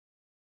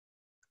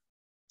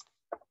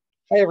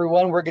Hi,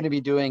 everyone. We're going to be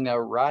doing a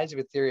rise of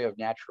a theory of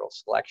natural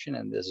selection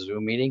in this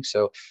Zoom meeting.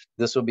 So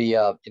this will be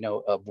a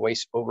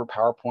voice over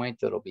PowerPoint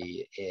that'll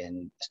be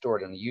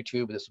stored on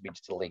YouTube. This will be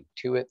just a link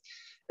to it.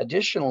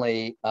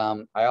 Additionally,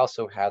 I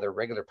also have a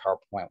regular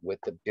PowerPoint with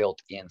the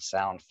built-in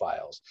sound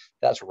files.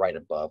 That's right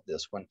above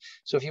this one.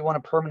 So if you want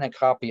a permanent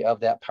copy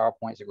of that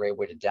PowerPoint, it's a great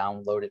way to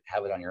download it,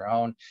 have it on your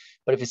own.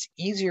 But if it's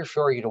easier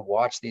for you to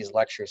watch these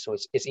lectures, so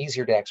it's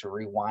easier to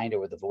actually rewind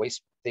over the voice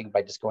thing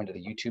by just going to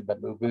the YouTube,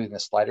 but moving the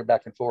slider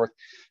back and forth,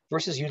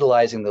 versus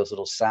utilizing those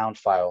little sound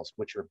files,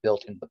 which are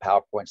built into the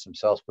PowerPoints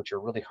themselves, which are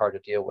really hard to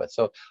deal with.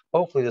 So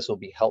hopefully this will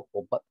be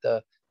helpful, but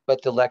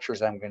the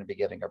lectures I'm going to be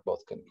giving are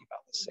both going to be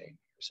about the same.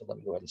 So let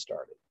me go ahead and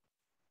start it.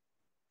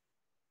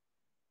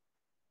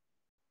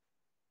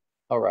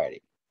 All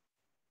righty.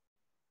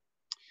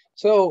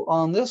 So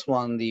on this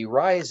one, the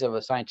rise of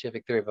a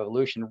scientific theory of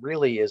evolution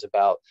really is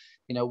about,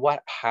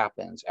 what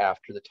happens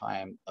after the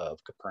time of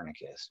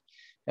Copernicus.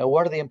 Now,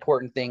 what are the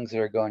important things that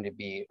are going to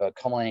be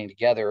culminating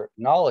together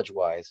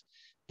knowledge-wise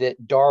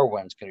that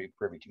Darwin's going to be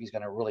privy to? He's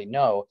going to really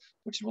know,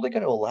 which is really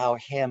going to allow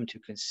him to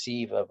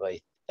conceive of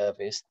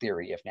his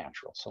theory of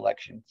natural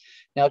selection.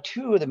 Now,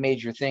 two of the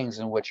major things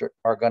in which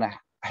are going to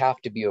have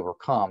to be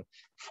overcome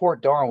for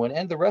Darwin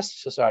and the rest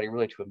of society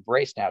really to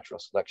embrace natural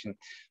selection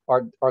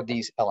are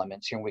these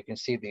elements here. And we can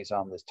see these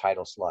on this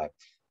title slide.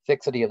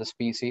 Fixity of the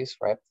species,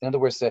 right? In other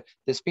words,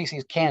 the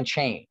species can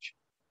change,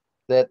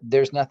 that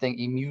there's nothing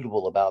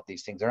immutable about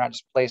these things. They're not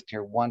just placed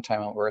here one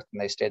time on Earth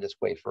and they stay this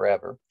way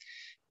forever.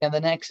 And the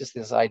next is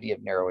this idea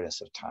of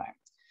narrowness of time.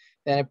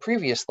 In a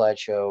previous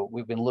slideshow,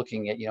 we've been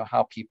looking at,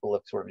 how people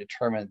have sort of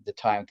determined the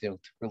time through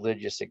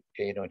religious,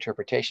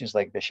 interpretations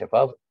like Bishop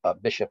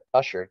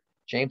Ussher,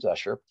 James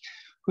Ussher,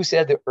 who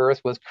said the Earth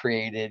was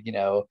created,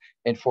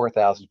 in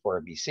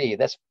 4004 BC.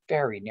 That's a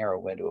very narrow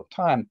window of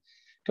time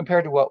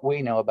compared to what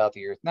we know about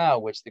the Earth now,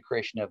 which the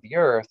creation of the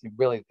Earth, and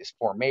really this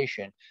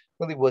formation,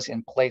 really was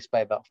in place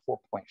by about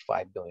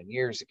 4.5 billion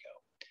years ago.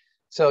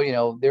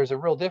 So, there's a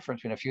real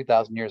difference between a few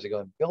thousand years ago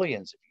and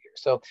billions of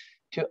years. So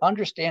to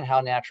understand how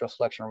natural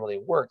selection really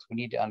works, we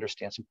need to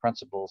understand some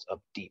principles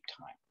of deep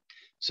time.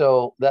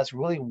 So that's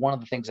really one of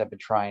the things I've been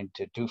trying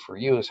to do for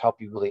you, is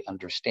help you really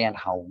understand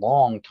how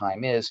long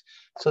time is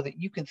so that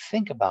you can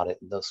think about it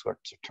in those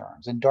sorts of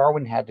terms. And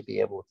Darwin had to be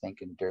able to think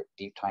in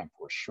deep time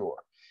for sure.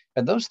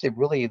 And those are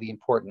really the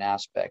important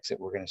aspects that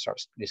we're going to start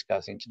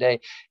discussing today.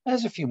 And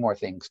there's a few more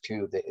things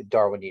too that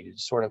Darwin needed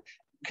to sort of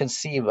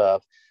conceive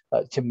of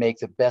to make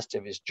the best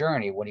of his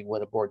journey when he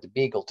went aboard the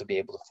Beagle to be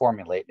able to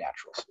formulate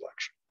natural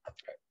selection.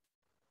 Okay.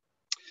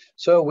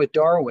 So with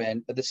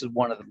Darwin, this is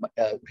one of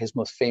his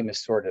most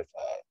famous sort of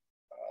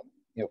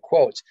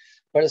quotes,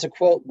 but it's a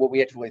quote what we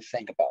have to really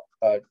think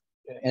about,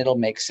 and it'll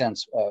make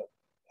sense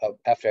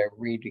after I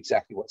read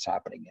exactly what's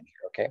happening in here.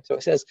 Okay, so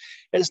it says,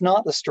 "It is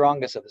not the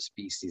strongest of the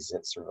species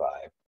that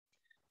survive,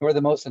 nor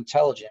the most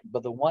intelligent,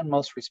 but the one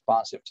most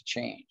responsive to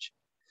change."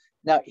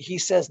 Now, he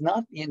says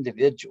not the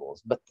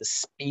individuals, but the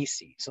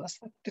species. So that's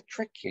the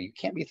trick here. You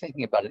can't be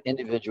thinking about an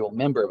individual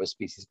member of a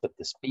species, but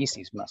the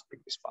species must be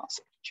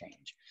responsive to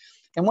change.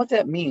 And what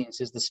that means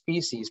is the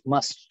species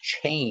must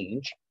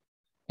change,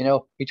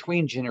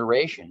 between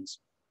generations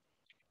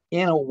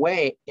in a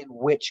way in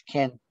which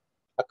can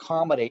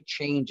accommodate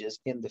changes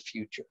in the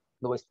future.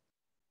 In other words,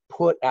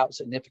 put out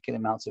significant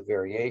amounts of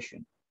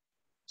variation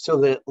so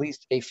that at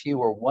least a few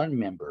or one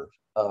member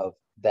of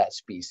that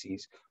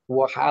species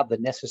will have the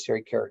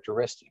necessary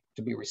characteristic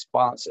to be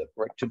responsive,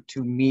 right,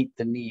 to meet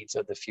the needs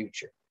of the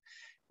future.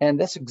 And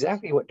that's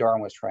exactly what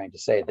Darwin was trying to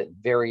say, that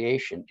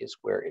variation is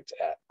where it's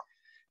at.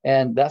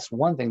 And that's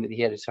one thing that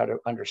he had to try to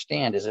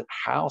understand, is that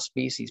how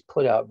species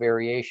put out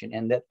variation,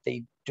 and that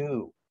they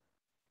do.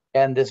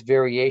 And this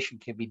variation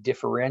can be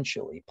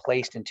differentially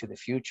placed into the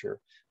future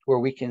where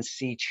we can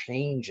see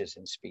changes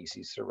in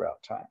species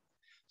throughout time.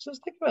 So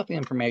let's think about the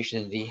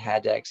information that he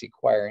had to actually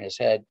acquire in his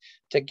head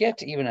to get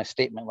to even a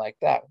statement like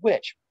that,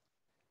 which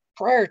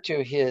prior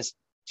to his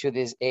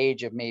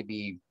age of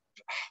maybe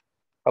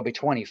probably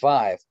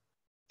 25,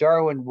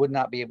 Darwin would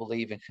not be able to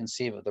even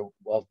conceive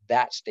of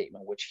that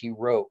statement, which he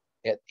wrote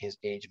at his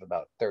age of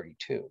about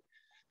 32.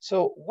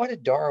 So what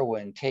did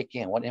Darwin take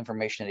in? What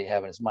information did he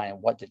have in his mind?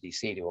 And what did he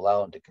see to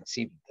allow him to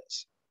conceive of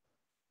this?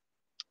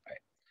 All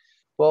right.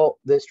 Well,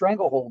 the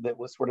stranglehold that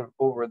was sort of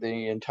over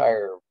the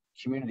entire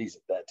communities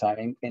at that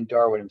time, and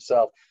Darwin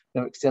himself,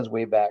 extends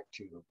way back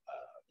to,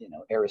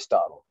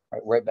 Aristotle,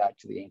 right back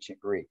to the ancient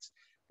Greeks.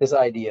 This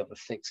idea of a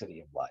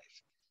fixity of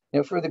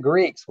life. For the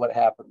Greeks, what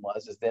happened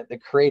is that the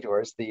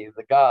creators, the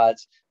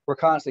gods, were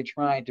constantly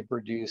trying to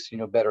produce,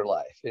 better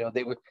life.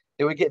 They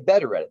would get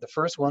better at it. The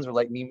first ones were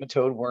like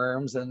nematode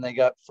worms, and they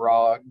got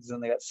frogs,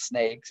 and they got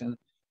snakes and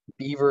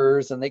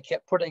beavers, and they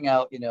kept putting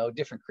out,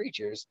 different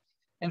creatures.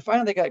 And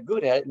finally, they got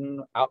good at it,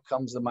 and out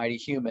comes the mighty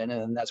human,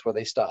 and that's where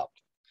they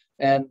stopped.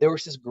 And there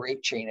was this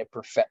great chain of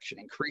perfection,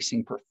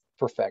 increasing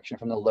perfection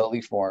from the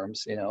lowly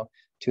forms,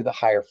 to the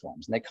higher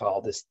forms. And they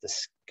call this the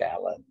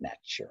scala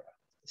natura.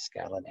 The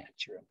scala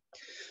natura.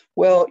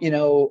 Well,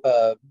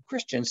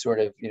 Christians sort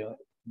of,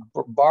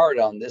 barred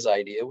on this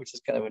idea, which is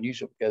kind of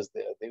unusual because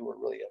they were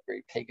really a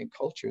very pagan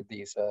culture,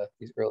 these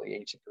early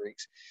ancient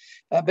Greeks,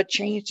 but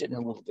changed it in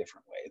a little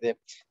different way.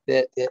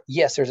 That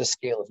yes, there's a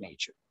scale of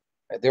nature.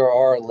 Right? There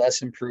are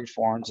less improved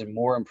forms and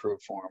more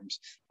improved forms,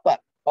 but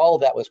all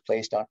of that was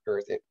placed on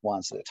Earth at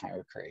once at the time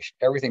of creation.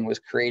 Everything was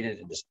created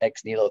in this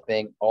ex nihilo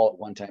thing all at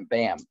one time.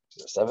 Bam!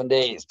 So 7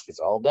 days, it's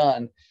all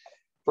done.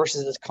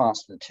 Versus this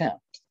constant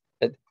attempt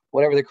that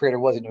whatever the creator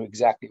was, he knew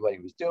exactly what he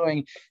was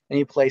doing, and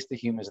he placed the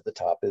humans at the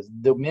top as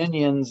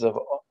dominions of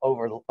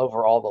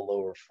over all the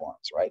lower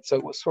forms, right? So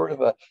it was sort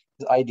of a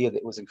the idea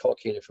that was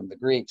inculcated from the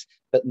Greeks,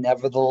 but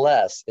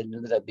nevertheless, it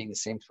ended up being the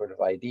same sort of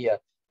idea.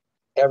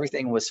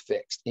 Everything was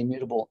fixed,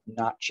 immutable,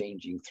 not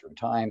changing through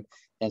time,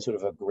 and sort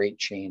of a great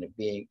chain of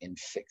being in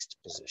fixed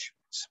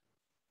positions.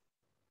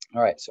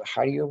 All right, so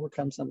how do you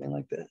overcome something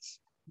like this?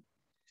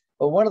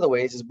 Well, one of the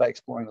ways is by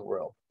exploring the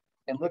world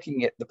and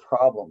looking at the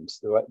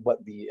problems,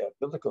 what the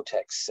biblical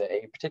texts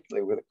say,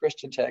 particularly where the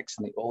Christian texts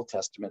and the Old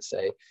Testament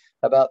say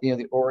about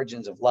the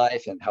origins of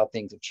life and how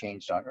things have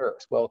changed on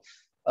Earth. Well,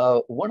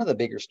 one of the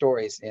bigger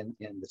stories in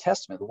the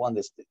Testament, the one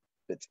that's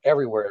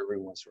everywhere,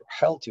 everyone's sort of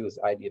held to, is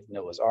the idea of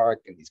Noah's Ark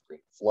and these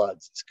great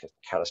floods, these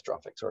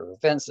catastrophic sort of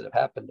events that have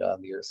happened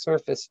on the Earth's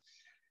surface.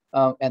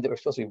 And that were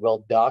supposed to be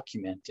well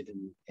documented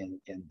in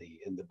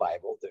the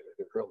Bible, the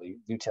early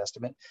New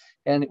Testament.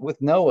 And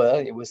with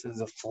Noah, it was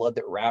a flood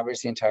that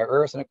ravaged the entire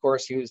earth. And of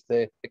course, he was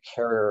the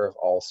carrier of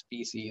all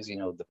species,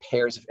 the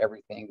pairs of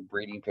everything, the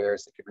breeding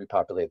pairs that could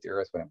repopulate the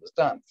earth when it was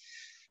done.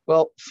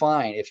 Well,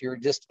 fine. If you're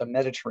just a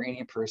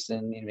Mediterranean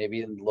person,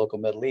 maybe in the local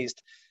Middle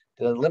East,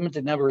 the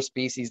limited number of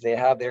species they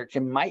have there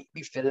might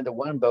be fit into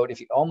one boat if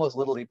you almost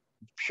literally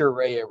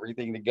puree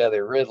everything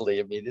together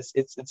readily. I mean, it's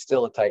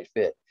still a tight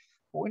fit.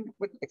 When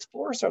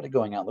explorers started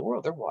going out in the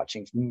world, they're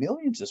watching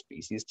millions of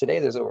species. Today,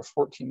 there's over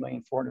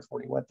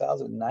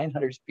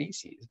 14,441,900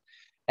 species,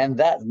 and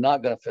that's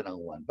not going to fit on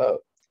one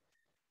boat.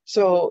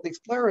 So the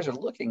explorers are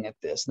looking at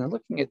this, and they're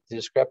looking at the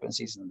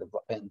discrepancies in the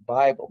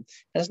Bible,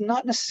 and it's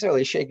not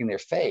necessarily shaking their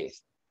faith,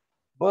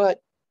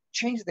 but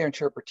changing their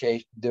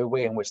interpretation, the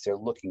way in which they're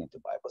looking at the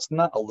Bible. It's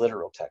not a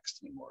literal text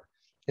anymore.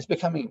 It's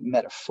becoming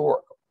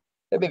metaphorical.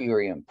 There may be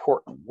very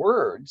important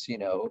words,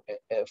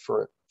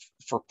 for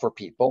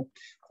people,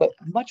 but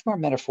much more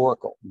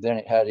metaphorical than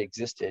it had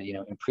existed,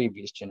 in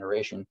previous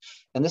generation.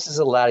 And this is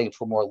allowing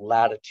for more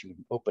latitude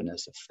and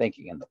openness of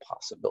thinking and the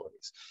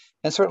possibilities,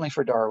 and certainly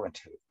for Darwin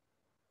too.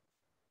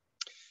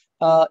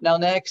 Now,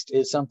 next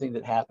is something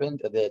that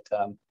happened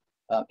that,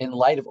 in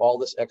light of all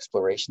this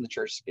exploration, the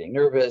church is getting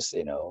nervous.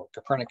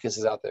 Copernicus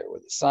is out there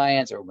with the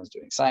science. Everyone's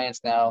doing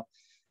science now.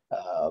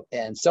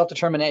 And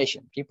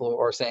self-determination. People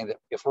are saying that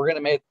if we're going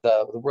to make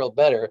the world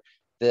better,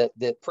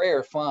 that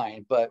prayer,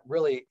 fine, but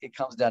really it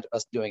comes down to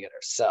us doing it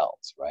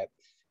ourselves, right?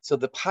 So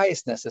the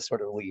piousness is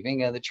sort of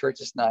leaving, and the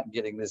church is not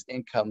getting this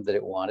income that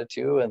it wanted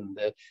to, and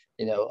a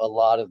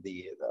lot of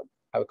the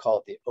I would call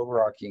it the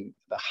overarching,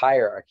 the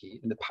hierarchy,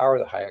 and the power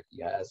the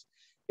hierarchy has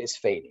is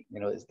fading.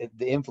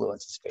 The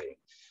influence is fading.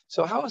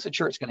 So how is the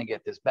church going to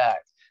get this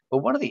back?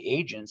 Well, one of the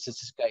agents is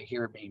this guy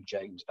here named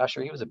James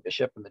Ussher. He was a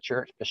bishop in the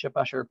church, Bishop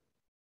Ussher.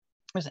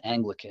 He was an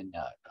Anglican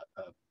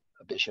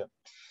bishop.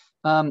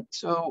 He had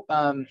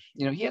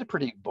a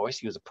pretty big voice.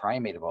 He was a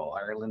primate of all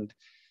Ireland,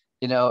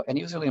 and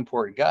he was a really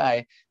important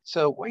guy.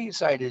 So what he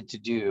decided to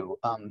do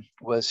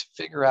was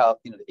figure out,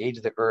 the age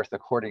of the earth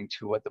according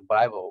to what the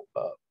Bible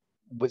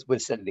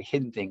was said, the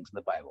hidden things in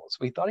the Bible.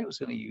 So he thought he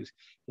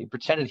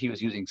pretended he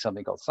was using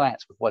something called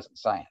science, but wasn't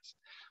science.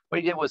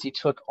 What he did was he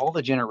took all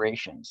the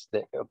generations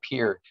that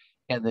appear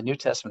in the New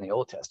Testament and the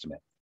Old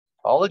Testament,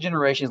 all the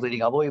generations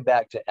leading all the way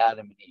back to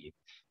Adam and Eve.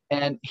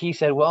 And he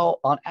said,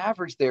 well, on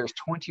average, there's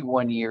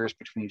 21 years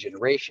between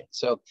generations.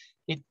 So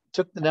he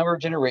took the number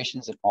of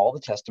generations in all the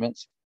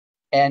testaments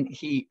and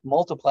he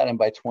multiplied them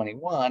by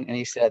 21. And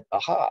he said,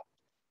 aha,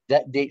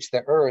 that dates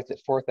the earth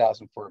at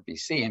 4004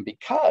 BC. And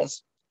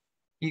because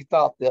he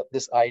thought that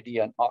this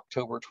idea on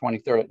October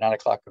 23rd at 9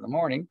 o'clock in the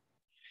morning,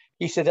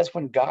 he said that's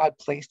when God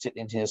placed it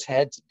in his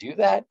head to do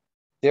that.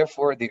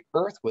 Therefore, the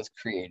earth was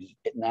created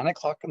at 9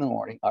 o'clock in the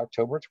morning,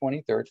 October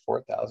 23rd,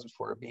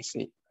 4004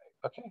 BC.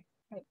 Okay.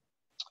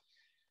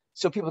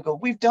 So people go,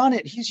 we've done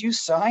it. He's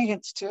used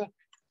science to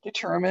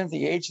determine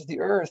the age of the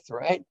earth,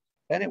 right?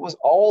 And it was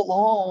all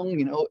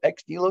along,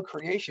 ex nihilo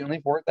creation only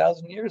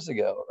 4,000 years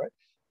ago, right?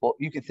 Well,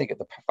 you can think of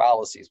the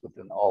fallacies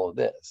within all of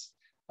this.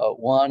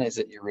 One is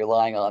that you're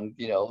relying on,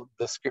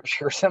 the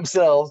scriptures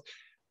themselves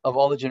of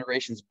all the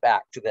generations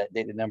back to that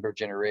dated number of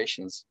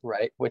generations,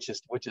 right? Which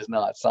is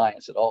not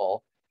science at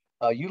all.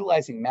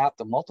 Utilizing math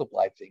to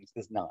multiply things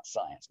is not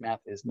science.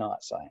 Math is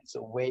not science. It's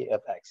a way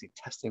of actually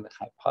testing the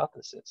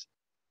hypothesis,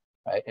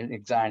 right, and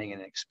designing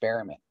an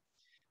experiment.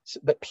 So,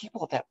 but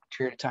people at that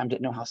period of time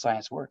didn't know how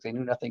science worked. They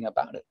knew nothing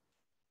about it.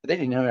 They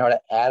didn't know how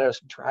to add or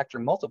subtract or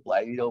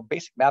multiply.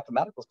 Basic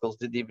mathematical skills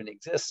didn't even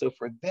exist. So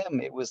for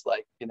them, it was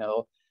like,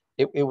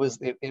 it was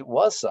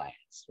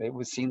science. It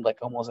was seemed like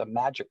almost a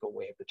magical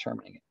way of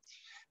determining it.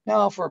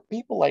 Now, for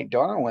people like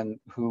Darwin,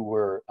 who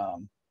were,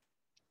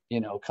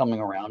 coming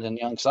around in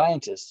young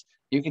scientists.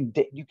 You can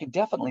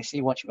definitely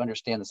see, once you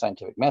understand the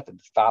scientific method,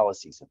 the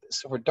fallacies of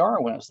this. So for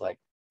Darwin, it was like,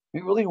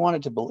 he really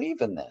wanted to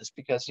believe in this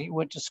because he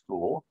went to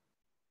school,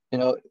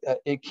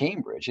 at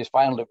Cambridge. His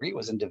final degree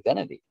was in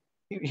divinity.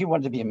 He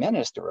wanted to be a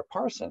minister at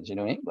Parsons,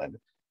 England.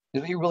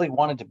 He really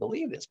wanted to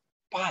believe this,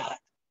 but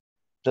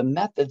the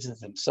methods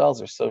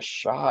themselves are so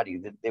shoddy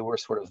that they were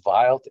sort of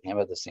vile to him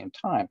at the same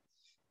time.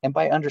 And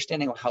by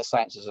understanding how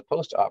science is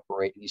supposed to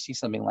operate, and you see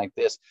something like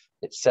this,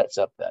 it sets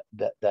up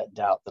that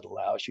doubt that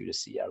allows you to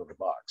see out of the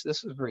box.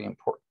 This is very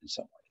important in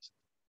some ways.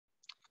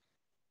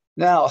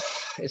 Now,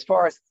 as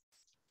far as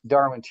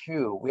Darwin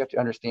too, we have to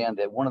understand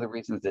that one of the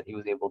reasons that he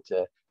was able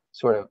to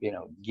sort of,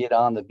 get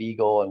on the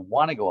Beagle and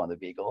want to go on the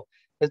Beagle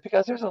is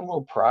because there's a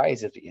little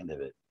prize at the end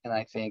of it. And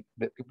I think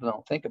that people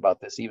don't think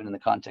about this, even in the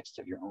context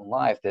of your own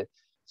life, that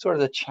sort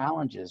of the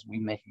challenges we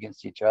make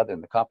against each other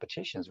and the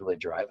competitions really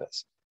drive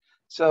us.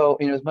 So,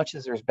 as much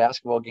as there's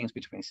basketball games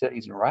between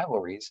cities and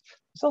rivalries,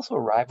 there's also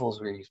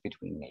rivalries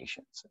between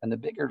nations. And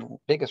the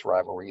biggest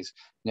rivalries,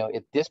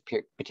 at this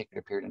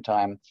particular period in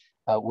time,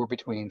 were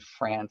between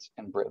France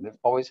and Britain. They've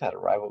always had a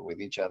rivalry with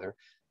each other.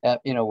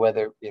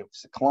 Whether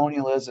it's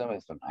colonialism,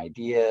 it's been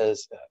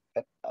ideas,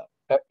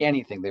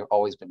 anything, they've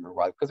always been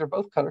rival because they're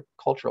both kind of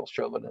cultural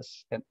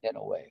chauvinists in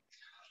a way.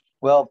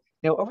 Well,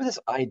 over this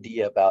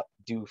idea about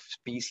do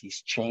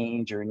species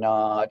change or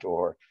not,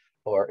 or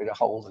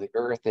how old the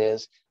Earth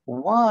is,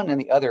 one and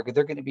the other,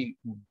 they're going to be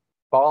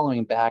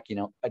following back,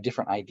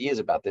 different ideas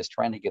about this,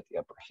 trying to get the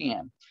upper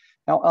hand.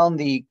 Now, on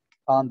the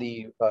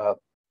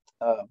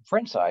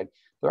French side,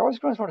 they're always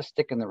going to sort of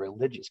stick in the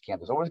religious camp.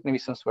 There's always going to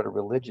be some sort of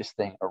religious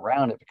thing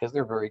around it because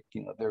they're very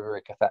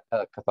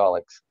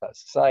Catholic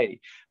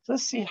society. So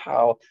let's see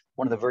how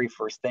one of the very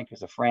first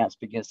thinkers of France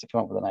begins to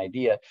come up with an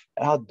idea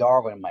and how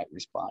Darwin might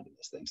respond to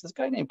this thing. So this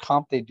guy named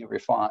Comte du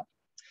Buffon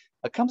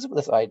comes up with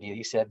this idea.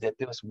 He said that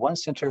there was one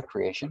center of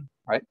creation,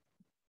 right?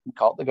 He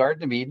called it the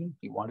Garden of Eden.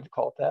 He wanted to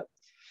call it that.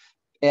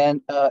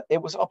 And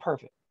it was all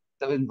perfect.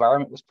 The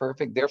environment was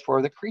perfect.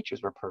 Therefore, the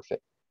creatures were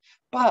perfect.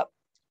 But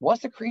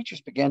once the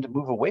creatures began to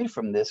move away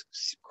from this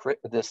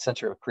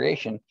center of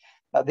creation,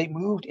 they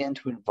moved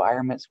into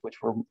environments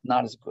which were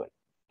not as good.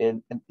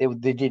 And they were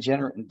the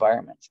degenerate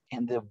environments.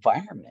 And the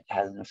environment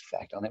has an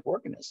effect on the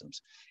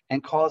organisms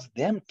and caused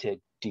them to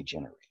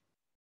degenerate.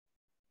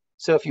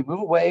 So if you move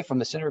away from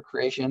the center of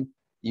creation,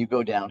 you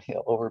go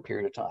downhill over a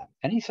period of time.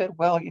 And he said,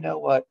 well, you know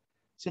what?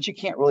 Since you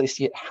can't really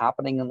see it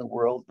happening in the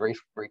world very,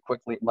 very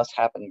quickly, it must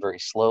happen very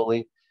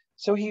slowly.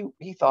 So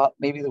he thought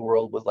maybe the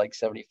world was like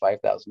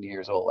 75,000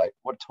 years old. Like,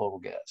 what a total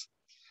guess.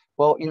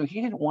 Well,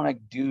 he didn't want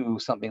to do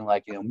something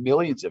like,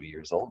 millions of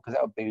years old, because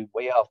that would be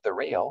way off the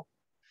rail.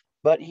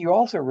 But he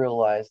also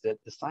realized that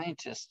the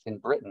scientists in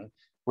Britain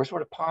were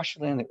sort of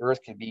postulating the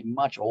Earth could be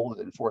much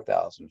older than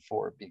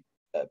 4,004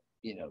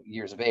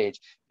 years of age,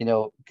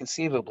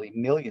 conceivably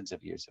millions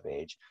of years of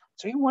age.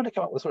 So he wanted to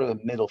come up with sort of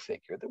a middle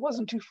figure that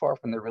wasn't too far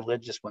from the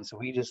religious one. So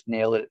he just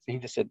nailed it. He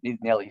just said, he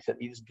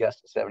just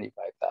guessed at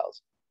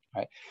 75,000.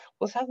 Right.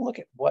 Let's have a look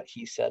at what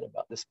he said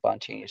about this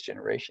spontaneous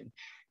generation,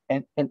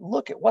 and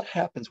look at what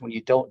happens when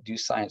you don't do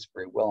science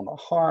very well and the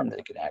harm that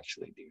it can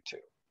actually do too.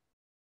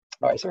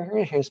 All right, so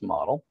here's his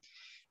model.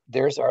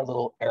 There's our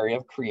little area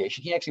of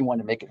creation. He actually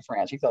wanted to make it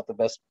France. He thought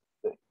the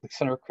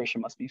center of creation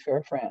must be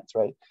fair France,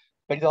 right?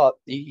 But he thought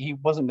he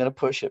wasn't going to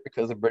push it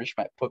because the British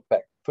might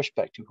push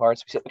back too hard.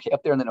 So he said, okay,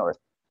 up there in the north,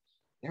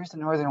 there's the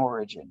northern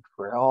origin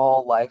where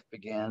all life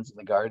begins in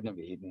the Garden of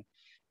Eden,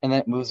 and then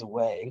it moves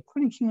away,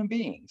 including human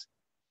beings,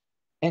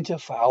 into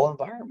foul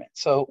environment.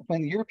 So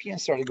when the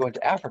Europeans started going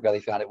to Africa, they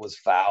found it was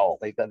foul.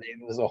 They found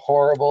it was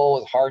horrible,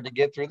 it was hard to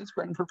get through. This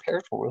Britain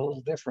prepared for a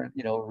little different,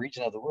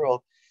 region of the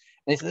world.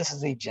 And they said this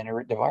is a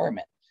degenerate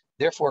environment.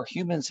 Therefore,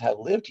 humans have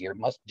lived here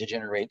must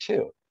degenerate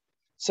too.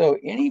 So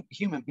any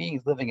human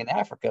beings living in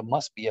Africa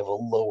must be of a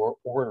lower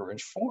order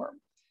and form.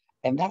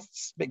 And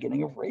that's the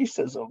beginning of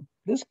racism.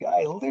 This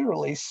guy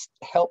literally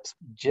helps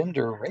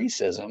gender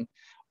racism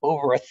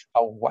over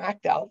a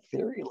whacked out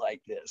theory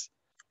like this.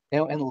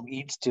 And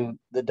leads to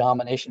the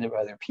domination of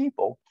other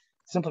people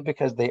simply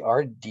because they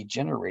are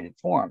degenerated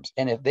forms.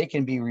 And if they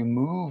can be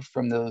removed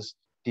from those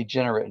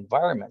degenerate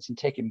environments and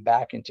taken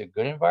back into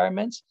good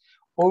environments,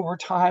 over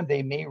time,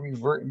 they may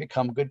revert and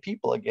become good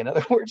people again. In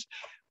other words,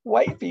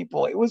 white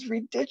people, it was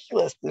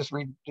ridiculous, this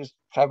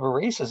type of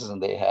racism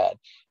they had.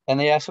 And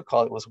they also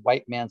call it was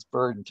white man's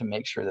burden to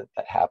make sure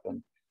that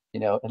happened,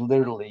 and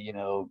literally,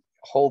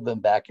 hold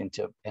them back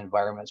into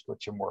environments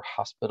which are more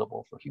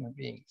hospitable for human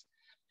beings.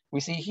 We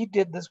see he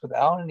did this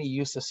without any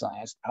use of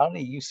science, without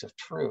any use of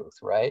truth,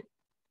 right?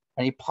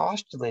 And he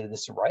postulated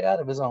this right out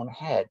of his own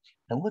head.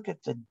 And look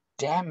at the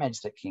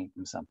damage that came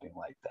from something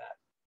like that.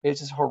 It's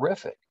just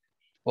horrific.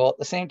 Well, at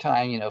the same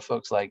time,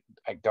 folks like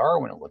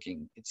Darwin are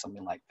looking at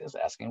something like this,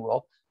 asking,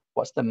 well,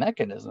 what's the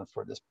mechanism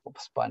for this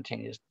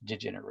spontaneous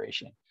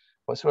degeneration?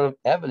 What sort of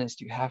evidence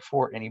do you have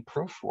for it? Any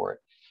proof for it?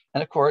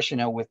 And of course,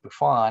 with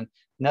Buffon,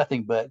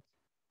 nothing but,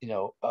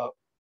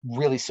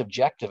 really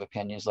subjective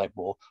opinions like,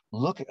 well,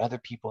 look at other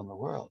people in the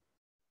world.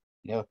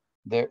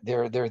 they're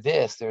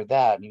this, they're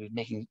that. And he was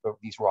making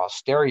these raw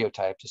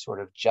stereotypes to sort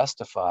of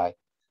justify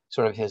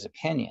sort of his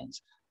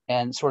opinions.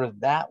 And sort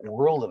of that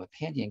world of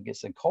opinion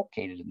gets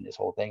inculcated in this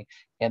whole thing,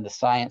 and the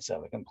science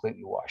of it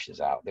completely washes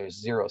out. There's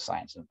zero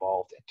science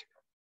involved into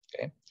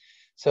it. Okay.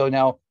 So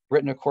now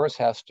Britain, of course,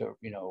 has to,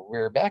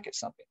 rear back at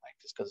something like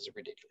this because it's a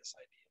ridiculous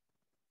idea.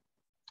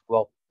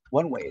 Well,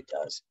 one way it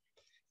does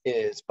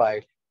is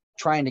by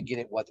trying to get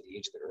at what the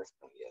age of the Earth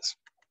really is.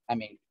 I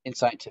mean, in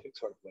scientific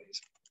sort of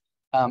ways.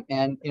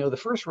 And the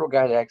first real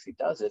guy that actually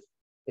does it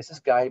is this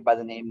guy by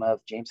the name of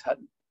James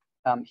Hutton.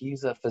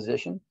 He's a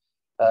physician.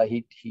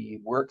 He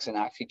works and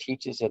actually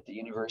teaches at the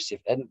University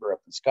of Edinburgh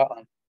up in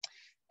Scotland.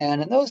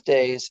 And in those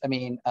days, I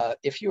mean,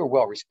 if you were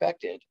well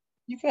respected,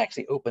 you could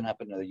actually open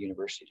up another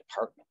university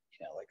department,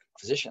 like a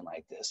physician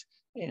like this.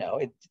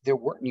 There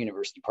weren't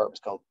university departments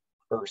called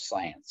earth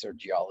science or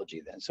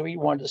geology then. So he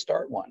wanted to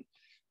start one.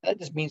 That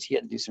just means he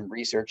had to do some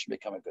research and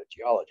become a good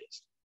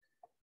geologist.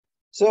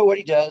 So what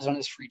he does on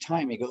his free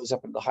time, he goes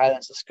up into the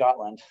highlands of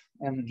Scotland,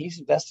 and he's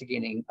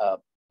investigating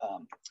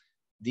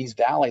these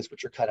valleys,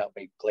 which are cut out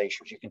by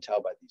glaciers. You can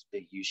tell by these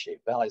big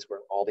U-shaped valleys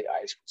where all the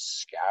ice would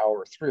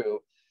scour through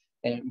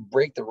and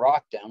break the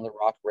rock down, the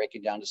rock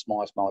breaking down to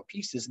smaller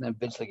pieces, and then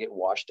eventually get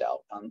washed out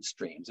on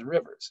streams and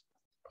rivers.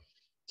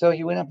 So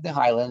he went up in the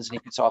highlands,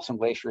 and he saw some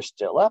glaciers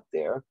still up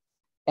there,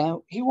 and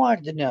he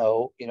wanted to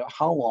know,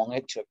 how long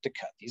it took to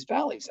cut these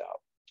valleys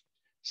out.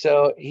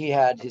 So he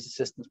had his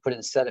assistants put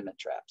in sediment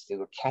traps. They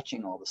were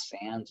catching all the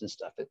sands and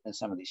stuff in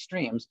some of these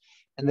streams,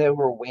 and they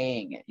were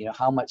weighing it,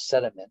 how much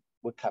sediment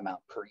would come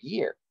out per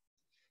year.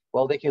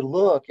 Well, they could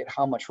look at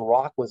how much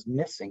rock was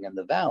missing in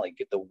the valley,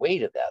 get the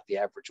weight of that, the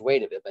average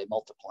weight of it by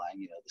multiplying,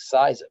 the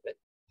size of it,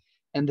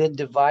 and then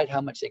divide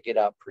how much they get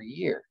out per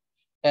year.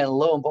 And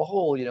lo and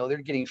behold, they're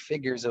getting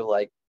figures of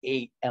like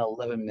 8 and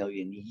 11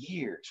 million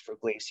years for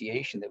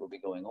glaciation that will be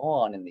going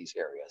on in these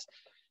areas.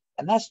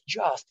 And that's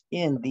just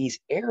in these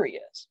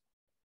areas.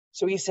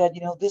 So he said,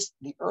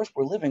 the Earth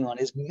we're living on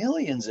is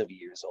millions of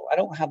years old. I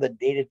don't have the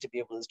data to be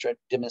able to try to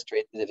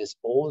demonstrate that it's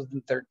older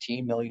than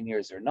 13 million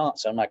years or not.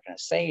 So I'm not going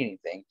to say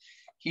anything.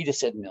 He just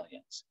said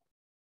millions.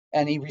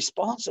 And he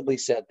responsibly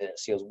said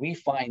this. He goes, we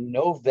find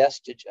no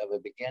vestige of a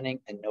beginning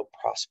and no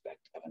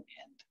prospect of an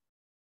end.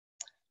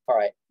 All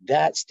right,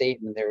 that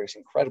statement there is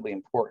incredibly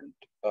important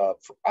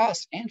for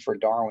us and for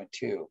Darwin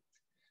too,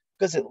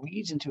 because it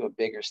leads into a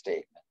bigger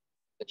statement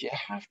that you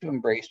have to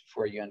embrace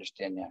before you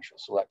understand natural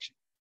selection.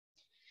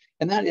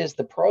 And that is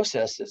the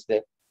processes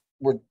that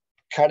were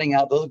cutting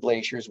out those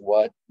glaciers,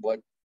 what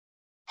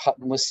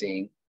Hutton was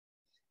seeing,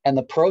 and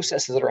the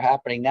processes that are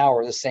happening now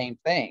are the same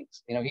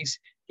things.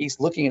 He's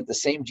looking at the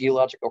same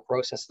geological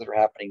processes that are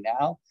happening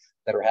now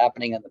that are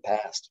happening in the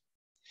past.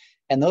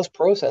 And those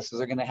processes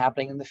are going to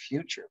happen in the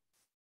future.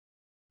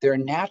 They're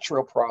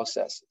natural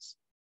processes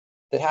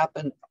that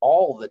happen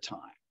all the time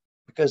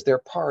because they're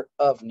part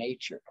of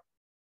nature.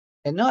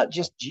 And not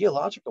just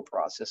geological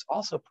process,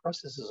 also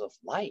processes of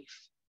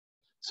life.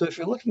 So if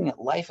you're looking at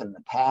life in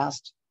the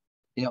past,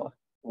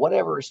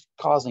 whatever is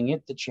causing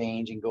it to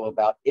change and go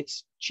about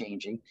its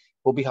changing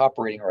will be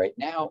operating right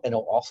now, and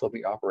it'll also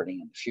be operating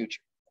in the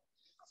future.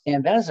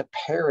 And that is a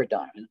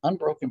paradigm, an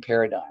unbroken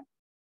paradigm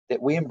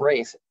that we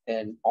embrace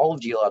in all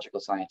of geological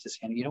sciences,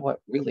 and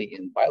really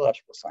in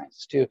biological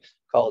sciences too,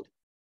 called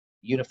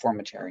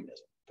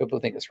uniformitarianism. People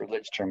think it's a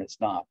religious term, it's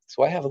not.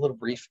 So I have a little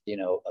brief,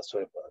 a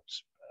sort of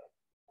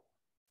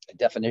a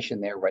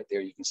definition there, right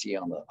there. You can see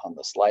on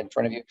the slide in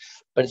front of you,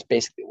 but it's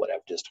basically what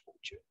I've just told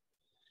you.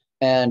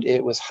 And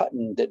it was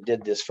Hutton that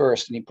did this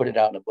first, and he put it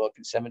out in a book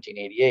in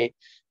 1788,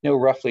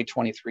 roughly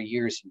 23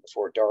 years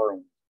before Darwin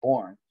was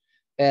born.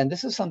 And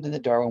this is something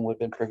that Darwin would have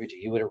been privy to.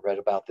 He would have read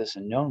about this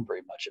and known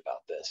very much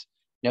about this,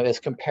 as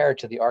compared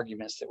to the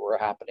arguments that were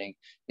happening,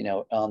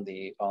 on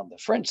the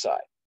French side.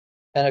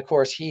 And of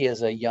course, he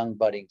is a young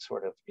budding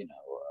sort of,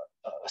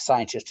 a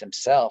scientist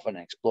himself and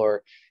an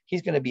explorer.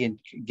 He's going to be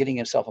getting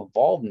himself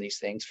involved in these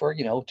things for,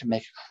 to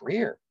make a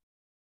career.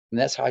 And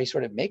that's how you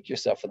sort of make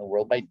yourself in the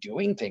world, by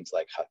doing things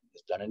like Hutton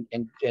has done.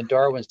 And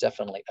Darwin's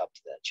definitely up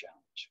to that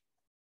challenge.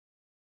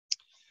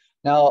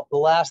 Now, the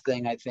last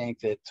thing I think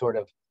that sort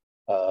of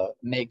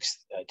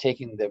makes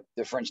taking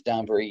the French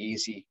down very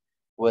easy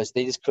was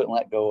they just couldn't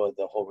let go of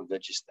the whole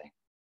religious thing.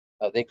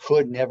 They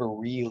could never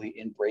really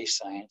embrace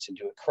science and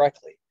do it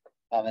correctly.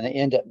 And they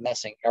end up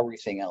messing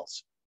everything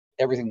else,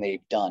 everything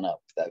they've done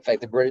up. In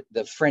fact,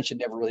 the French had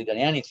never really done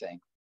anything,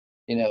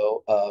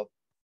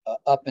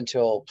 up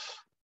until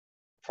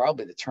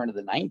probably the turn of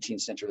the 19th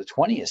century, the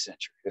 20th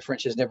century. The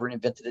French has never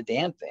invented a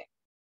damn thing.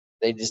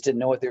 They just didn't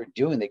know what they were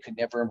doing. They could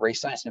never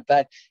embrace science. In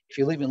fact, if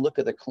you even look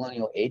at the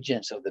colonial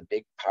agents of the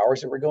big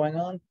powers that were going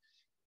on,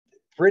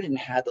 Britain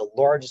had the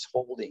largest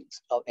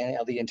holdings of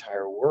the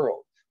entire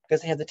world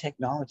because they had the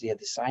technology, they had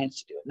the science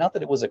to do it. Not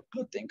that it was a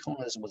good thing,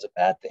 colonialism was a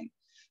bad thing,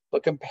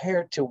 but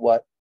compared to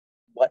what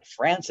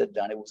France had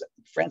done,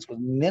 France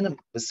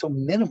was so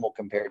minimal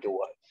compared to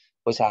what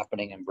was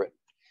happening in Britain.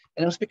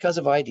 And it was because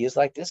of ideas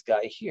like this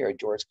guy here,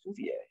 George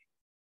Cuvier,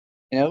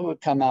 who would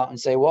come out and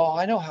say, well,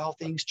 I know how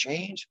things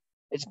change.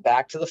 It's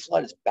back to the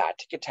flood. It's back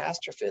to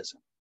catastrophism.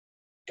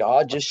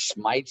 God just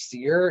smites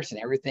the earth and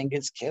everything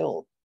gets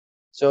killed.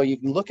 So you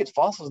can look at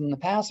fossils in the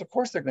past, of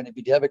course they're going to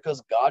be dead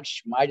because God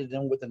smited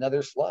them with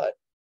another flood.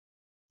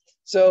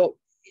 So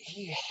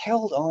he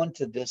held on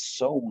to this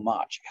so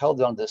much,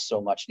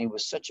 and he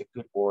was such a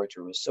good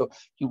orator.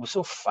 He was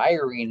so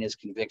fiery in his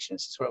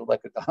convictions, sort of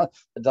like the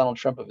Donald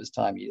Trump of his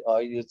time. He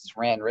just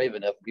ran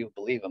raving up, people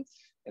believe him,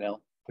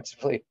 which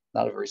is really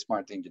not a very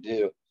smart thing to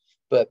do.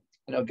 But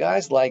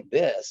guys like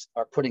this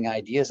are putting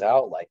ideas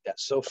out like that,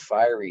 so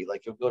fiery,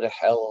 like you'll go to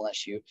hell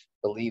unless you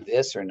believe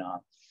this or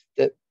not.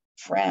 That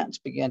France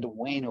began to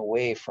wane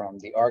away from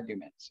the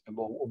arguments,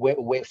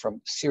 away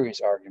from serious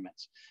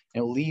arguments,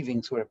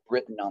 leaving sort of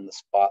Britain on the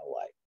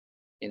spotlight,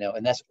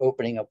 and that's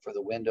opening up for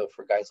the window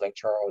for guys like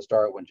Charles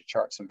Darwin to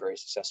chart some very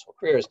successful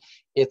careers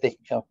if they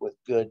can come up with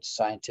good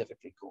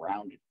scientifically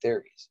grounded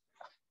theories.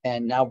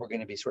 And now we're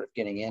going to be sort of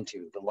getting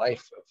into the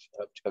life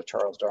of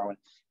Charles Darwin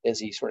as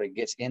he sort of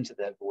gets into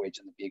that voyage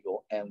in the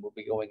Beagle, and we'll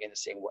be going into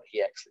seeing what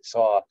he actually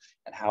saw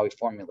and how he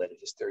formulated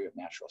his theory of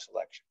natural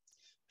selection.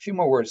 A few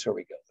more words before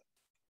we go.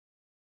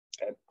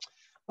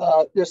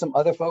 Okay. There's some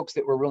other folks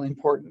that were really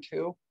important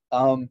too.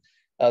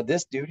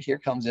 This dude here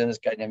comes in, this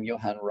guy named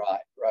Johann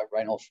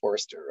Reinhold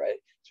Forster, right?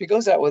 So he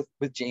goes out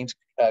with James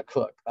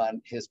Cook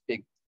on his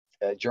big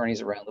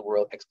journeys around the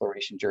world,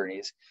 exploration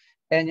journeys.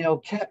 And,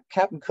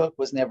 Captain Cook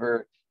was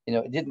never,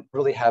 didn't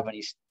really have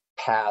any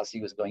paths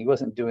he was going. He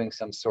wasn't doing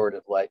some sort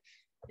of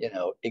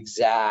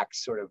exact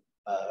sort of,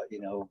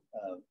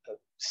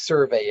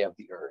 survey of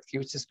the earth. He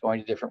was just going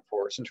to different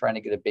ports and trying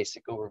to get a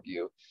basic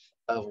overview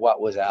of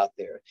what was out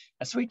there.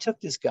 And so he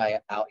took this guy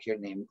out here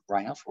named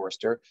Reinhold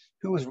Forster,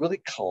 who was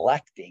really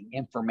collecting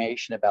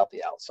information about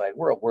the outside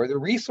world, where the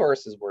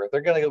resources were. If they're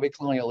going to go be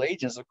colonial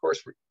agents, of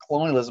course,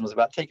 colonialism is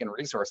about taking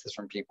resources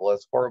from people,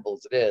 as horrible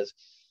as it is.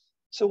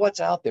 So what's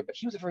out there? But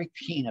he was a very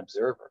keen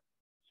observer,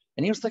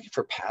 and he was looking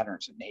for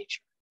patterns in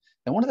nature.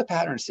 And one of the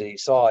patterns that he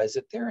saw is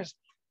that there is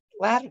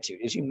latitude.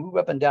 As you move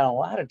up and down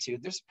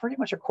latitude, there's pretty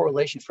much a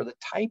correlation for the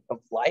type of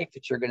life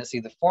that you're going to see,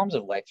 the forms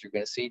of life you're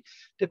going to see,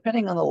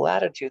 depending on the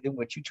latitude in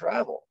which you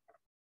travel.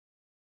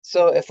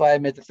 So if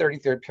I'm at the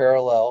 33rd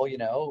parallel,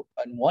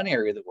 in one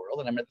area of the world,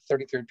 and I'm at the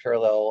 33rd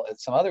parallel at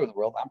some other of the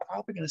world, I'm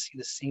probably going to see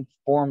the same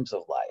forms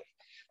of life.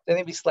 There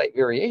may be slight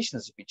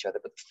variations of each other,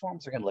 but the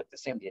forms are going to look the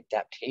same. The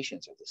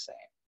adaptations are the same.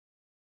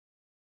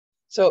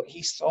 So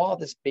he saw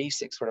this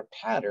basic sort of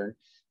pattern.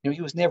 He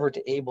was never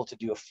able to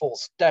do a full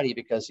study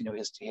because,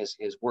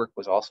 his work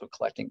was also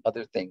collecting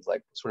other things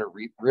like sort of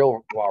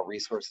real raw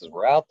resources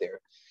were out there.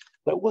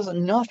 But it was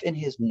enough in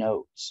his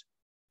notes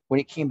when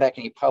he came back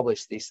and he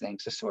published these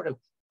things to sort of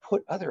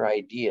put other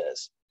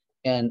ideas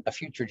in a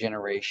future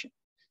generation.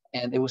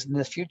 And it was in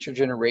the future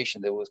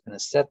generation that was going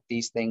to set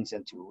these things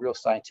into real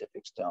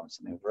scientific stones,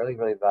 something really,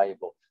 really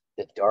valuable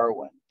that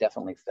Darwin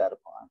definitely fed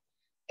upon.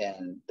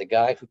 And the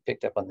guy who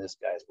picked up on this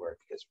guy's work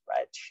is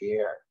right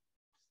here.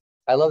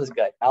 I love this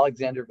guy,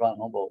 Alexander von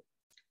Humboldt.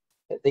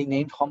 They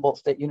named Humboldt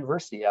State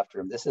University after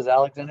him. This is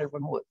Alexander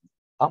von Humboldt.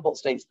 Humboldt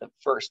State's the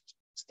first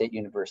state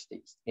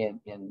university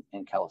in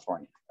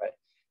California, right?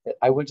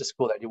 I went to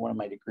school there. I did one of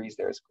my degrees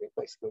there. It's a great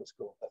place to go to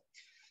school.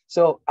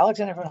 So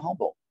Alexander von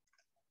Humboldt.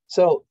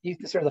 So he's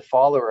considered the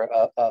follower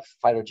of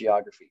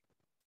phytogeography,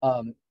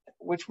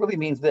 which really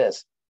means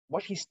this.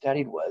 What he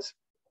studied was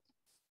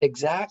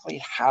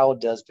exactly how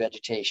does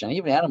vegetation,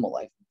 even animal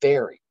life,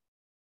 vary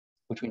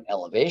between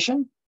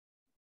elevation,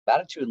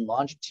 latitude and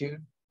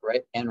longitude,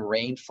 right, and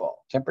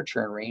rainfall,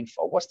 temperature and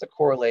rainfall. What's the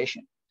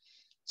correlation?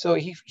 So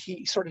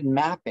he started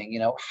mapping,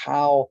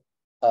 how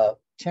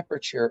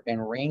temperature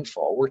and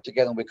rainfall work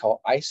together in what we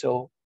call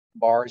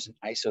isobars and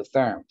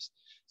isotherms.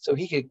 So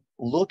he could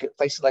look at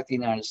places like the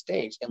United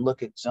States and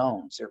look at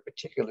zones. There are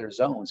particular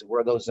zones, and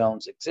where those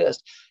zones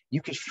exist,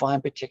 you could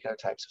find particular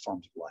types of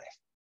forms of life,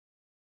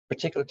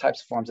 particular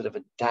types of forms that have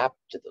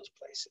adapted to those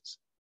places.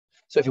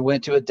 So if you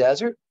went to a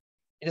desert,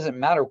 it doesn't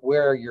matter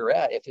where you're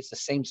at. If it's the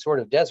same sort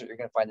of desert, you're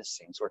going to find the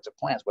same sorts of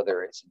plants,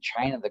 whether it's in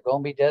China, the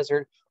Gobi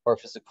Desert, or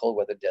if it's a cold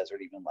weather desert,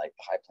 even like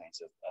the high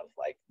plains of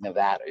like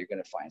Nevada, you're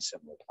going to find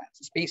similar plants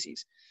and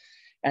species.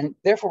 And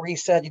therefore, he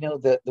said,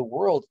 the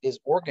world is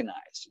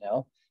organized,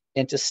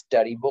 into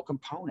studyable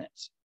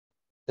components,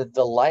 that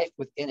the life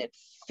within it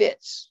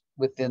fits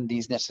within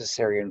these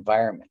necessary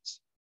environments.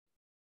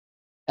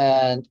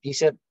 And he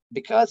said,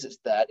 because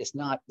it's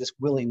not this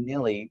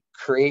willy-nilly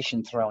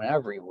creation thrown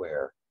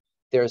everywhere.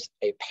 There's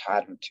a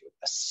pattern to it,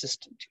 a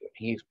system to it.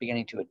 He's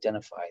beginning to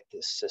identify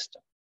this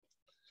system.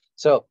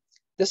 So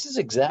this is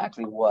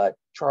exactly what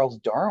Charles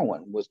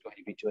Darwin was going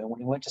to be doing when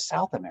he went to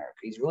South America.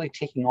 He's really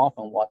taking off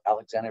on what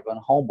Alexander von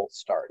Humboldt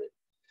started.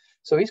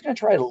 So he's going to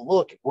try to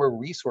look at where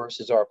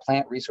resources are,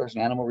 plant resource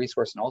and animal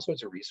resource and all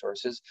sorts of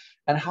resources,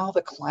 and how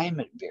the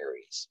climate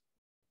varies,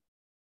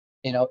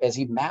 as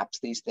he maps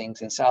these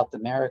things in South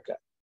America,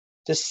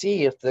 to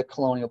see if the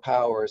colonial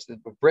powers, that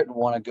Britain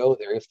want to go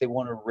there, if they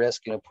want to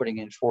risk, putting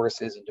in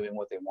forces and doing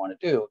what they want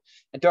to do.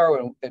 And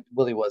Darwin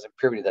really wasn't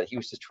privy to that. He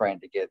was just trying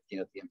to get,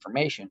 the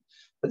information.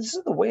 But this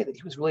is the way that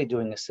he was really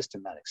doing his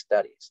systematic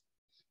studies.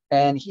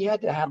 And he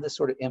had to have this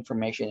sort of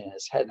information in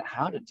his head on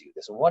how to do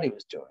this and what he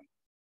was doing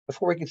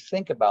before he could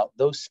think about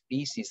those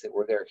species that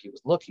were there he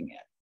was looking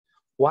at.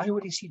 Why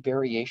would he see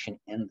variation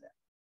in them?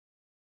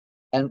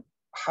 And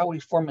how would he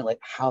formulate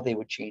how they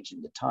would change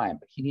in the time?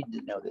 But he needed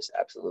to know this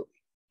absolutely.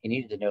 He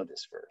needed to know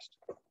this first.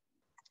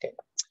 Okay.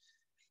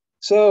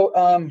 So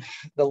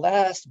the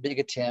last big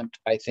attempt,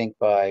 I think,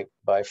 by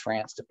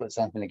France to put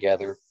something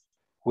together,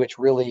 which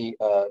really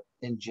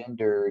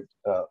engendered,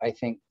 I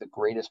think, the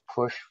greatest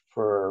push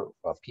for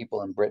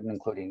people in Britain,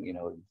 including,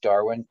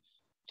 Darwin,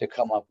 to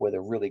come up with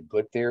a really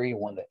good theory,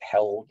 one that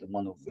held and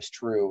one that was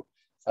true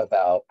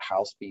about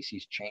how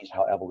species changed,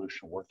 how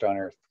evolution worked on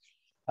Earth,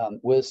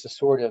 was to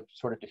sort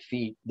of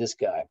defeat this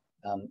guy.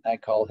 I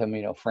call him,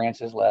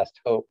 France's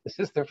last hope. This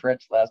is the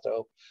French last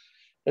hope.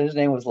 And his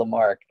name was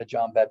Lamarck,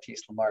 John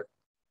Baptiste Lamarck.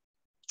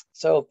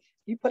 So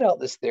he put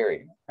out this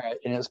theory, right?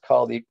 And it was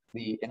called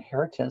the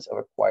inheritance of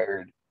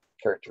acquired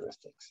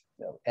characteristics.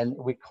 And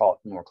we call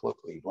it more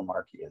colloquially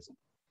Lamarckism.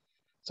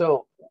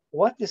 So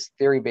what this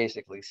theory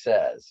basically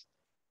says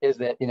is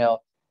that,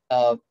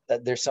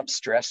 that there's some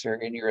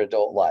stressor in your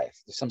adult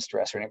life. There's some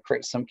stressor, and it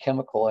creates some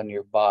chemical in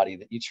your body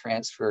that you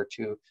transfer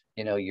to,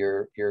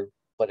 your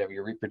whatever,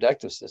 your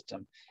reproductive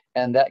system.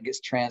 And that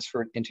gets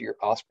transferred into your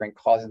offspring,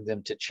 causing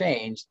them to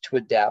change, to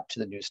adapt to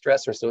the new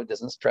stressor so it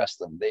doesn't stress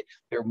them.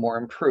 They're more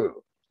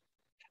improved.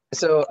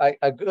 So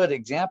a good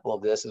example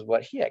of this is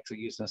what he actually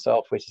used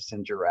himself, which is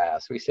in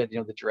giraffes. We said,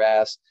 the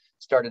giraffes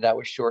started out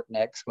with short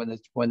necks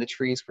when the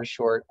trees were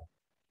short.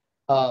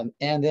 And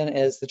then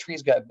as the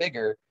trees got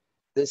bigger,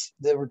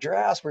 the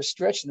giraffes were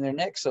stretching their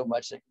neck so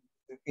much that,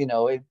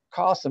 it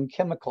caused some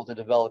chemical to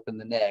develop in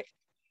the neck.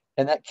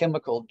 And that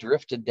chemical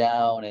drifted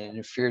down and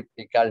interfered,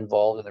 it got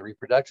involved in the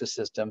reproductive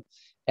system.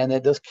 And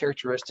then those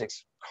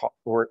characteristics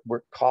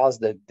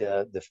caused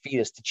the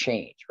fetus to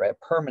change, right?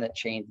 A permanent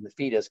change in the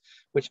fetus,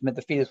 which meant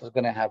the fetus was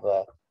going to have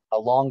a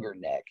longer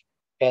neck.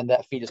 And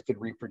that fetus could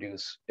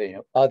reproduce,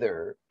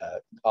 other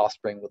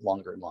offspring with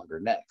longer and longer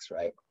necks,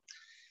 right?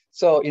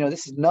 So,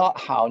 this is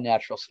not how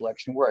natural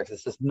selection works.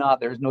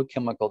 There's no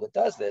chemical that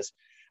does this.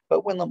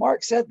 But when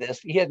Lamarck said this,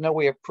 he had no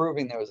way of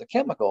proving there was a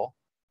chemical.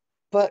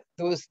 But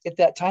at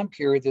that time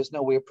period, there's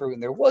no way of proving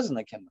there wasn't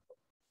a chemical.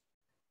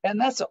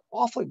 And that's an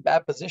awfully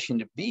bad position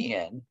to be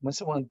in when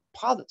someone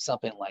posits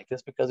something like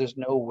this, because there's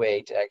no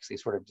way to actually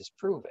sort of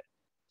disprove it.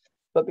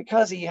 But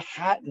because he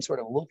hadn't sort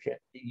of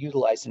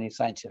utilized any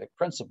scientific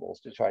principles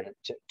to try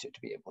to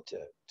be able to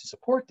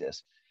support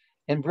this,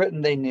 in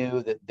Britain, they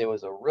knew that there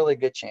was a really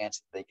good chance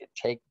that they could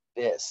take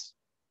this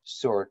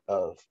sort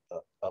of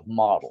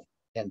model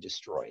and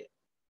destroy it.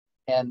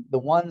 And the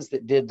ones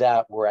that did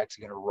that were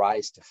actually going to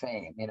rise to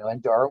fame,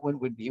 and Darwin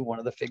would be one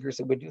of the figures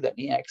that would do that. And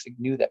he actually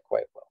knew that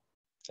quite well.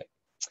 Okay.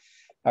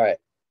 All right.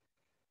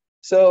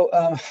 So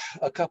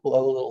a couple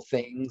of little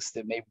things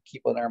that maybe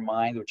keep on our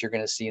mind, which you're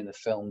going to see in the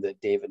film that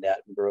David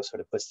Attenborough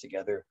sort of puts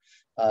together.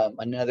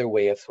 Another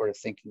way of sort of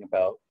thinking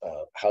about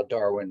how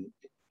Darwin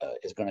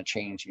is going to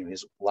change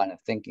his line of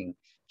thinking,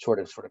 sort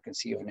of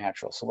conceive of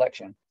natural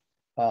selection.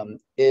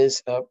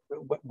 Is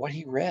what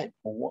he read.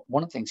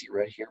 One of the things he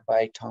read here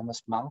by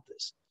Thomas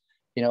Malthus.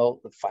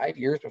 5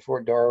 years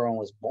before Darwin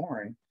was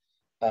born,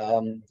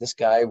 this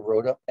guy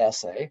wrote an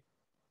essay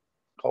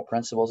called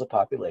Principles of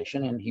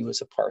Population, and he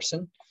was a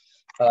parson.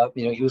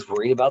 He was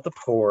worried about the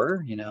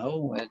poor,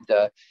 and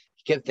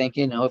he kept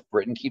thinking, if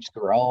Britain keeps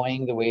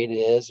growing the way it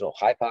is,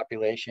 high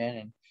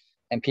population,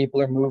 and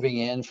people are moving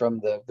in from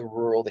the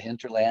rural, the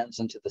hinterlands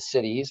into the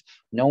cities,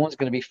 no one's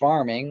going to be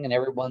farming, and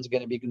everyone's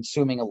going to be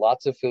consuming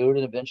lots of food,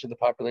 and eventually the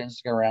population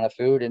is going to run out of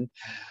food and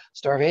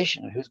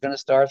starvation. Who's going to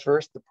starve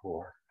first? The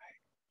poor.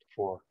 The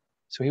poor.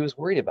 So he was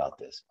worried about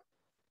this.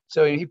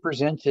 So he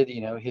presented,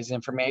 his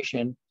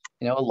information,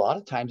 a lot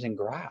of times in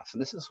graphs,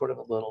 and this is sort of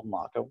a little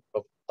mock-up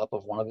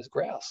of one of his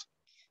graphs,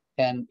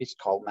 and it's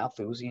called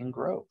Malthusian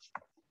growth.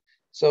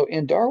 So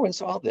in Darwin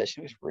saw this,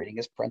 he was reading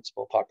his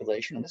principal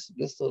population, and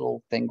this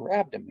little thing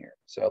grabbed him here.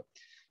 So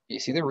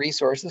you see the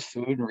resources,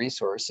 food and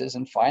resources,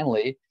 and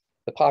finally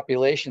the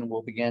population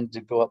will begin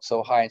to go up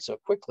so high and so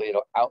quickly,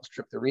 it'll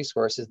outstrip the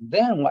resources.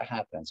 Then what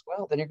happens?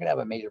 Well, then you're going to have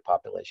a major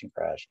population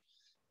crash,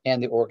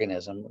 and the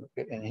organism,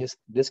 in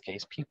this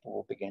case, people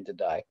will begin to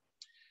die.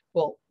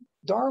 Well,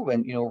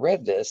 Darwin,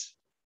 read this,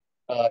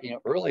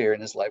 earlier in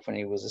his life when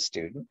he was a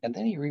student, and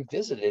then he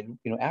revisited,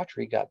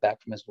 after he got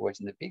back from his voyage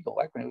in the Beagle,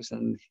 like when he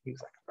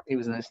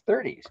was in his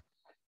 30s,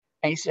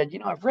 and he said,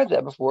 I've read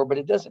that before, but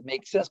it doesn't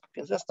make sense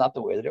because that's not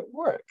the way that it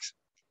works.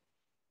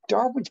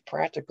 Darwin's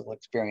practical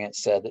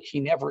experience said that he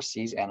never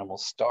sees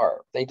animals starve.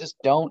 They just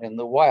don't in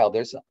the wild.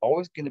 There's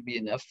always going to be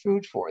enough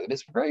food for them.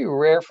 It's very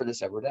rare for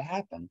this ever to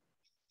happen.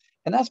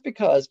 And that's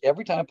because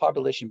every time a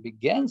population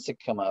begins to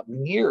come up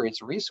near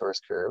its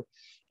resource curve,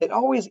 it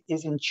always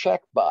is in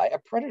check by a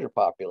predator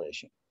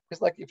population.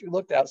 Because like if you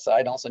looked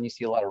outside, all of a sudden you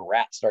see a lot of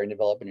rats starting to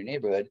develop in your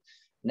neighborhood.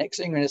 Next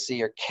thing you're going to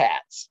see are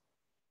cats.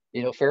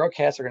 Feral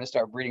cats are going to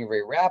start breeding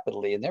very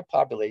rapidly, and their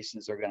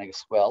populations are going to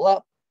swell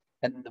up,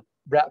 and the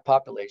rat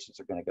populations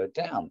are going to go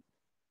down.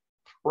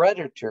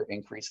 predator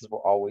increases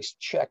will always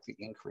check the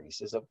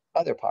increases of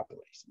other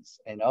populations,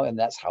 and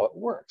that's how it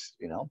works,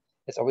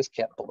 it's always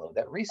kept below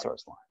that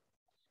resource line.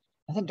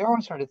 And then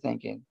Darwin started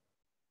thinking,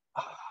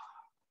 ah,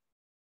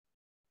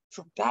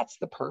 so that's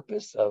the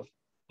purpose of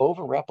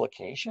over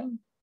replication?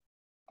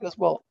 Because,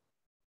 well,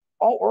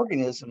 all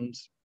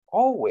organisms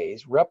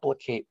always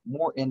replicate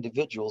more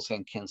individuals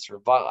than can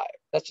survive.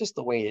 That's just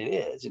the way it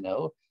is, in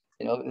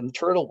the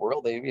turtle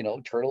world,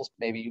 turtles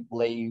maybe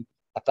lay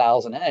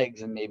 1,000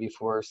 eggs and maybe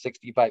for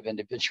 65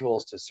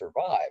 individuals to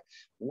survive.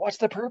 What's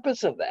the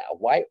purpose of that?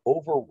 Why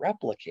over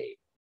replicate?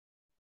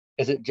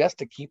 Is it just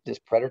to keep this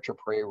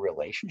predator-prey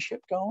relationship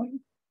going?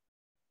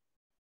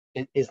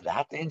 Is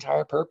that the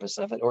entire purpose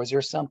of it? Or is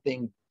there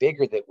something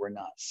bigger that we're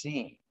not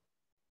seeing?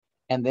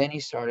 And then he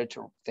started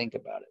to think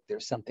about it.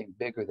 There's something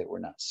bigger that we're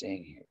not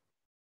seeing here.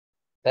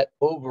 That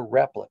over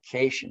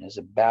replication is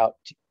about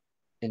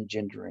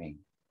engendering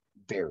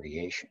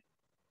variation.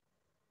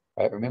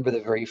 Right? Remember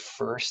the very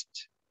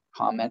first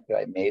comment that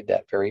I made,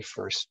 that very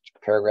first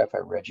paragraph I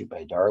read you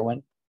by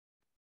Darwin?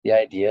 The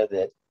idea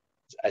that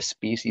a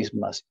species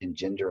must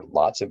engender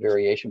lots of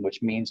variation,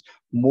 which means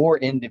more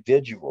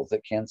individuals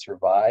that can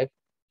survive,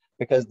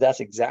 because that's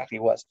exactly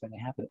what's going to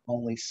happen.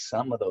 Only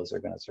some of those are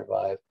going to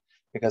survive,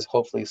 because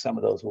hopefully some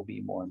of those will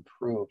be more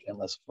improved and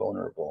less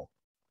vulnerable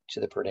to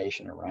the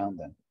predation around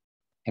them.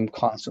 Him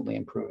constantly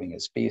improving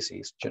his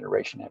species,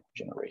 generation after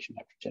generation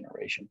after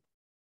generation.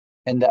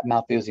 And that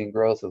Malthusian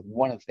growth was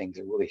one of the things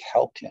that really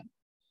helped him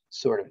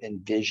sort of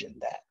envision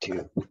that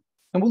too.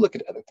 And we'll look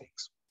at other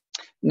things.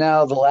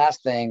 Now, the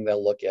last thing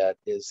they'll look at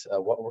is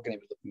what we're going to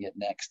be looking at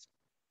next.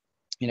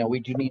 We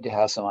do need to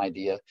have some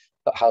idea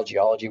about how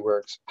geology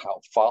works,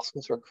 how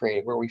fossils are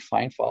created, where we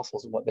find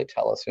fossils and what they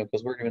tell us,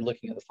 because we're going to be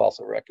looking at the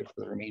fossil record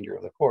for the remainder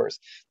of the course.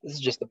 This is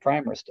just the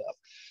primer stuff.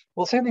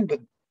 Well, same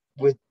thing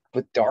with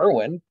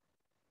Darwin.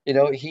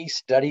 He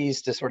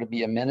studies to sort of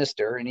be a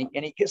minister, and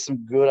he gets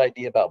some good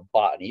idea about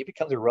botany. He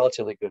becomes a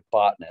relatively good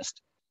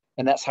botanist,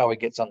 and that's how he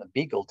gets on the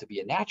Beagle to be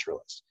a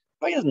naturalist.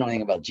 But he doesn't know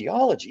anything about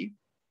geology.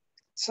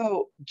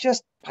 So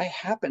just by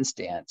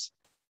happenstance,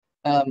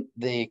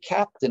 the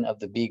captain of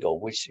the Beagle,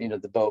 which,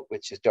 the boat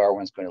which is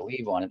Darwin's going to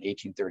leave on in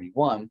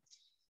 1831,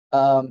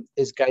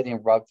 is a guy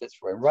named Rob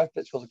Fitzroy. And Rob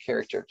Fitzroy's a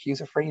character. He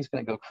was afraid he's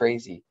going to go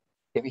crazy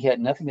if he had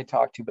nothing to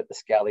talk to but the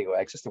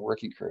scallywags, just the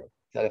working crew.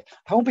 I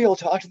won't be able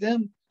to talk to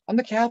them. I'm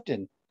the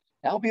captain.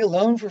 I'll be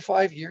alone for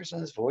 5 years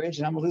on this voyage,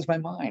 and I'm going to lose my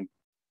mind.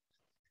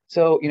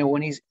 So,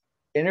 when he's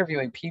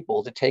interviewing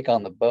people to take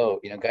on the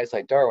boat, guys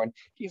like Darwin,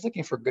 he's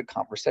looking for good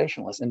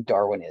conversationalists, and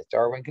Darwin is.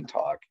 Darwin can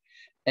talk.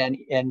 And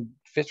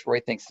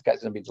Fitzroy thinks this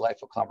guy's going to be a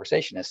delightful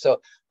conversationist. So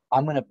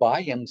I'm going to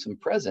buy him some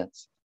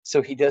presents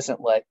so he doesn't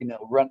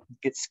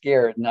get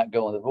scared and not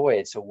go on the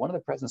voyage. So one of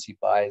the presents he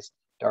buys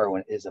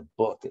Darwin is a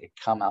book that had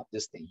come out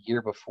just the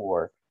year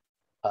before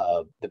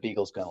the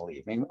Beagle's going to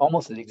leave. I mean,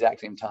 almost at the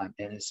exact same time.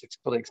 And it's a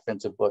really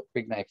expensive book,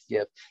 big nice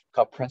gift,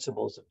 called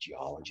Principles of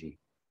Geology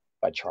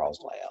by Charles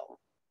Lyell.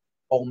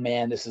 Oh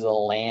man, this is a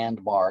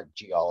landmark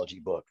geology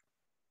book.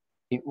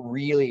 It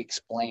really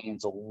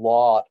explains a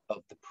lot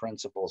of the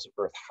principles of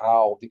Earth,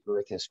 how the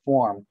Earth is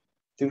formed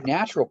through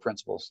natural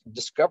principles,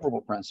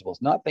 discoverable principles,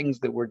 not things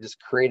that were just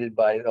created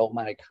by the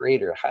Almighty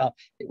Creator, how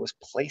it was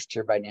placed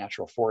here by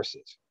natural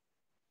forces.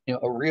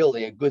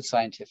 A good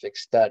scientific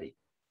study.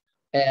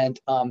 And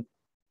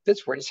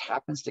Fitzroy just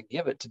happens to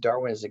give it to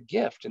Darwin as a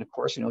gift. And of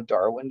course,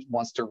 Darwin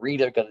wants to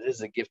read it because it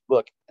is a gift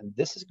book. And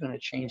this is going to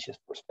change his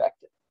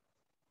perspective.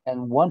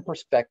 And one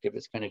perspective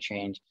it's going to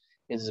change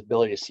is his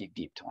ability to see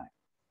deep time.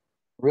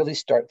 Really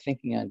start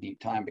thinking on deep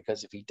time,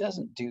 because if he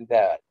doesn't do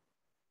that,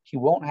 he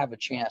won't have a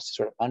chance to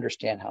sort of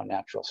understand how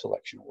natural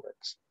selection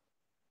works.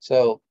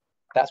 So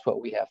that's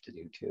what we have to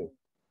do too.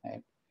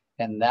 Right?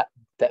 And that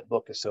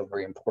book is so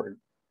very important.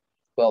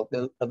 Well,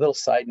 a little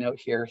side note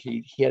here,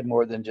 he had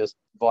more than just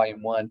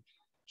volume 1.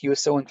 He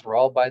was so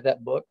enthralled by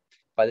that book.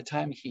 By the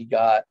time he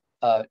got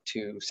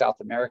to South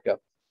America,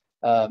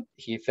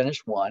 he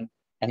finished 1,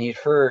 and he'd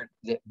heard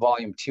that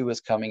volume 2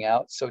 was coming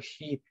out. So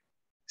he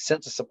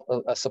sent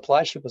a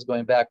supply ship was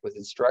going back with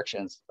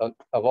instructions of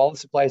all the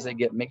supplies they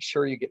get, make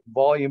sure you get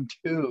volume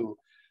 2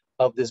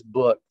 of this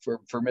book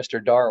for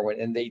Mr. Darwin.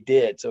 And they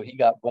did. So he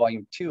got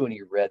volume 2, and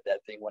he read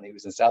that thing when he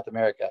was in South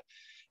America.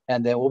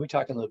 And then we'll be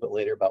talking a little bit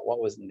later about what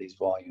was in these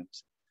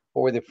volumes.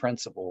 What were the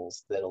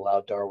principles that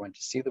allowed Darwin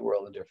to see the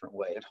world in a different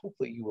way? And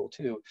hopefully you will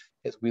too,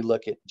 as we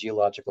look at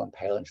geological and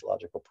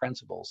paleontological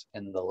principles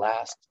in the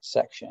last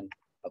section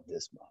of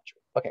this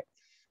module. Okay,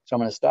 so I'm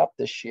going to stop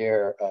the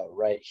share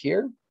right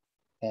here,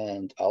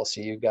 and I'll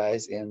see you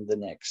guys in the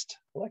next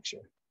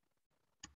lecture.